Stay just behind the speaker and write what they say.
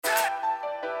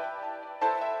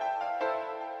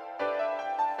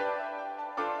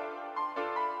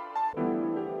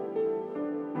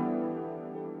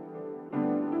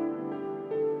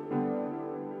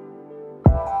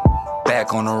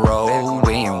back on the road.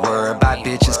 We ain't worried about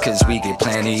bitches, cause we get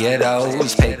plenty of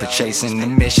those. Paper chasing the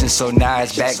mission, so now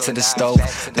it's back to the stove.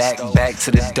 Back to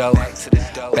the dough.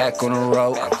 Back on the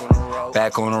road.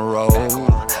 Back on the road.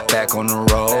 Back on the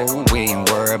road. We ain't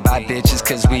worried about bitches,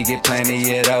 cause we get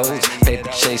plenty of those. Paper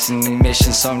chasing the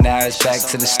mission, so now it's back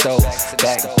to the stove.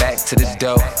 Back to the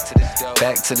dough.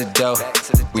 Back to the dough.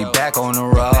 We back on the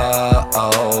road.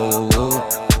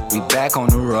 We back on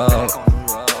the road.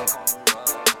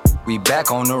 We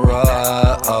back on the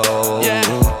road. Yeah.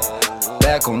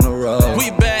 Back on the road. We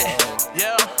back.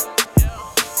 Yeah.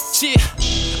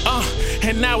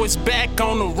 And now it's back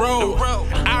on the road.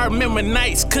 I remember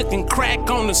nights cooking crack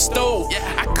on the stove.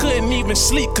 I couldn't even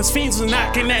sleep cause fiends was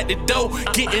knocking at the door.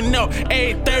 Getting up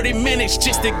every 30 minutes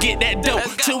just to get that dough.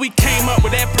 Till we came up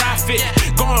with that profit.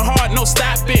 Going hard, no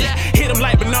stopping. Hit them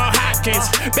like Bernard Hopkins.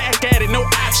 Back at it, no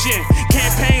option.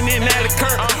 Campaigning at a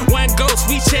curve. One ghost,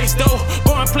 we chase though.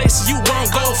 Going places you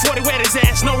won't go. 40 wet his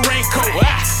ass, no raincoat.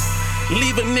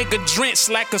 Leave a nigga drenched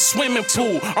like a swimming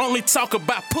pool. Only talk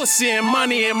about pussy and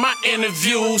money in my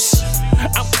interviews.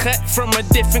 I'm cut from a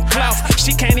different cloth.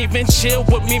 She can't even chill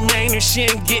with me, man, and she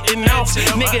ain't getting off.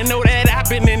 Nigga know that I've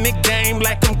been in the game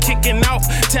like I'm kicking off.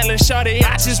 Telling shorty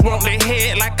I just want the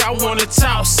head like I wanna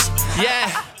toss. Yeah.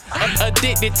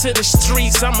 Addicted to the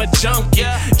streets, I'm a junkie.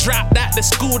 Dropped out the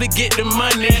school to get the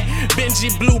money.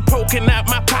 Benji Blue poking out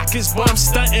my pockets, but I'm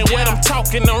stunting. What I'm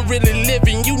talking, I'm really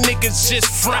living. You niggas just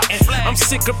frontin'. I'm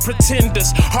sick of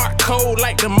pretenders. Heart cold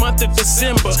like the month of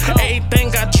December.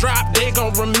 Everything I drop, they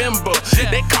gon' remember.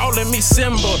 They calling me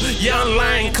Simba. Young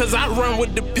lion, cause I run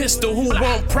with the pistol. Who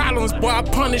want problems, boy, I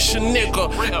punish a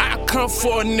nigga. I come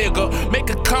for a nigga. Make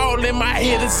a call in my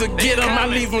head as a get 'em. I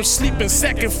leave 'em sleeping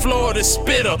second floor to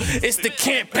spitter. It's the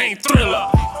campaign thriller.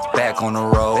 Back on the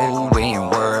road, we ain't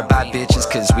worried about bitches,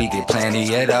 cause we get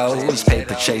plenty of those.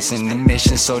 Paper chasing the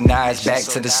mission, so now it's back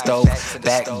to the stove.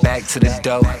 Back to the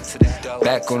dough.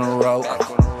 Back on the road.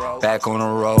 Back on the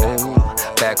road.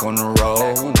 Back on the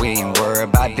road. We ain't worried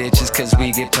about bitches, cause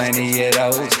we get plenty of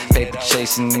those. Paper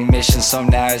chasing the mission, so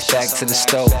now it's back to the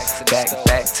stove. Back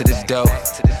to the dough.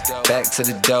 Back to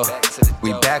the dough.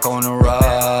 We back on the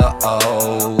road.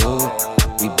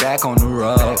 We back on the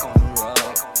road.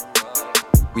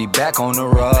 We back on the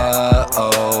road.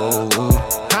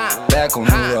 Back on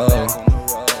the road.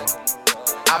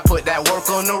 I put that work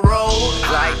on the road,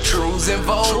 like trues and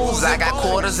voes. I got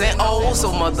quarters and O's,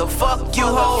 so motherfuck you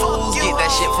hoes. Get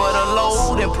that shit for the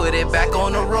load and put it back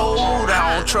on the road.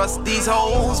 I don't trust these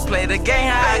hoes, play the game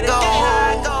how it go.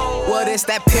 What is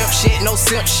that pimp shit, no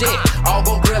simp shit. All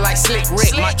gon' grill like Slick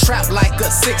Rick. My trap like a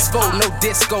 6-4, no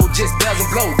disco, just doesn't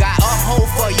blow. Got a hoe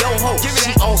for your hoe,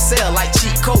 she on sale like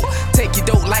cheat code. Take your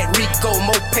dope like Rico,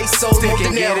 more pesos, more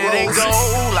dinero and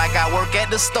gold. Like I work at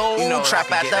the stove,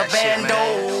 trap at the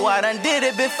bando. I done did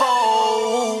it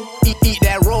before. Eat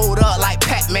that rolled up like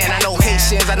Pac-Man. I know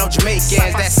Haitians, I know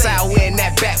Jamaicans. That sour in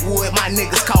that backwood, my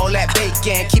niggas call that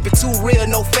bacon. Keep it too real,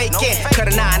 no faking. Cut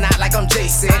a 9 out like I'm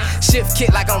Jason. Shift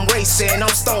kit like I'm racing. I'm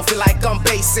stone feel like I'm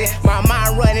basing. My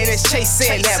mind running is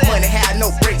chasing. That money had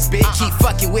no brakes, bitch. Keep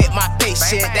fucking with my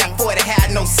patient. That 40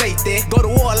 had no safety. Go to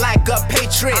war like a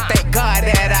patriot. Thank God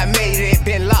that I made it.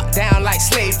 Been locked down like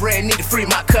slavery. Need to free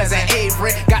my cousin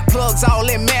Avery. Got plugs all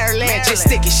in Maryland. Just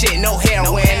sticky shit, no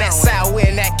heroin. That sour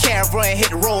in that caravan. Hit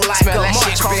the roll like a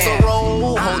march across the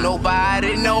road. Hope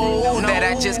nobody know that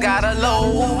I just got a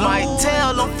load. Might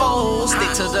tell them foes,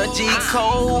 stick to the G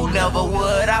code. Never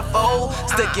would I fold.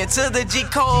 Sticking to the G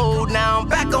code. Now I'm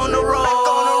back on the road.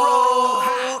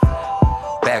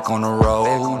 Back on the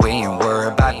road, we ain't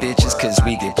worried about bitches, cause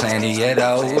we get plenty of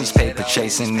those. Paper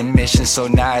chasing the mission, so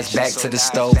now it's back to the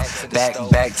stove.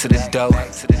 Back to the dough.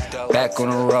 Back on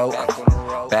the road.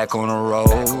 Back on the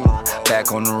road.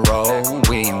 Back on the road.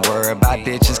 We ain't worried about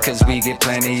bitches, cause we get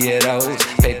plenty of those.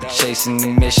 Paper chasing the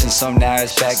mission, so now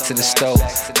it's back to the stove.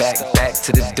 Back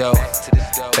to the dough.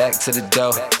 Back to the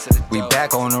dough. We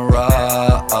back on the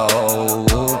road.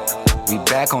 We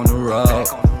back on the road.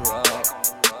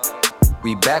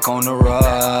 We back on the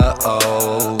road.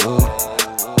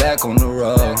 Back on the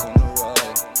road.